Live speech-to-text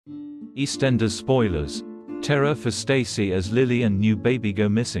Eastenders spoilers. Terror for Stacy as Lily and new baby go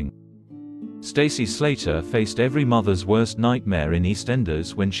missing. Stacy Slater faced every mother's worst nightmare in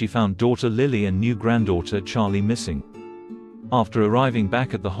Eastenders when she found daughter Lily and new granddaughter Charlie missing. After arriving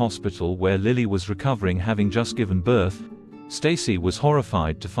back at the hospital where Lily was recovering, having just given birth, Stacy was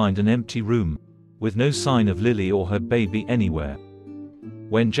horrified to find an empty room, with no sign of Lily or her baby anywhere.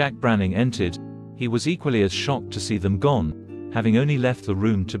 When Jack Branning entered, he was equally as shocked to see them gone, having only left the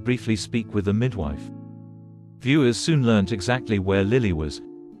room to briefly speak with the midwife. Viewers soon learnt exactly where Lily was,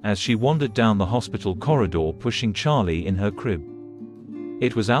 as she wandered down the hospital corridor pushing Charlie in her crib.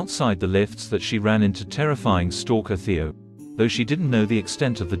 It was outside the lifts that she ran into terrifying stalker Theo, though she didn't know the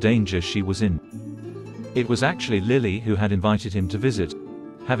extent of the danger she was in. It was actually Lily who had invited him to visit,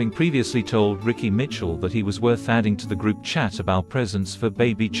 having previously told Ricky Mitchell that he was worth adding to the group chat about presents for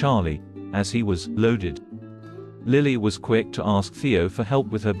baby Charlie, as he was loaded. Lily was quick to ask Theo for help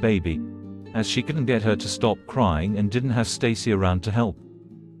with her baby, as she couldn't get her to stop crying and didn't have Stacy around to help.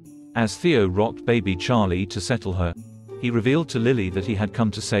 As Theo rocked baby Charlie to settle her, he revealed to Lily that he had come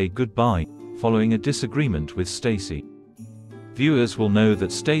to say goodbye, following a disagreement with Stacy. Viewers will know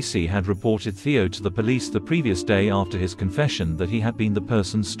that Stacy had reported Theo to the police the previous day after his confession that he had been the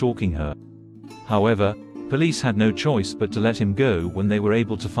person stalking her. However, police had no choice but to let him go when they were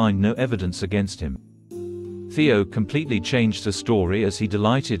able to find no evidence against him. Theo completely changed her story as he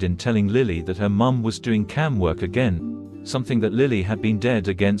delighted in telling Lily that her mum was doing cam work again, something that Lily had been dead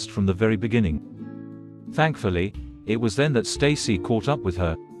against from the very beginning. Thankfully, it was then that Stacy caught up with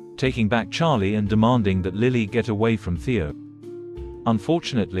her, taking back Charlie and demanding that Lily get away from Theo.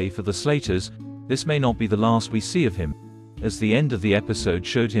 Unfortunately for the Slaters, this may not be the last we see of him, as the end of the episode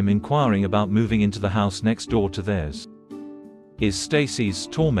showed him inquiring about moving into the house next door to theirs. Is Stacy's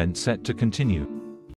torment set to continue?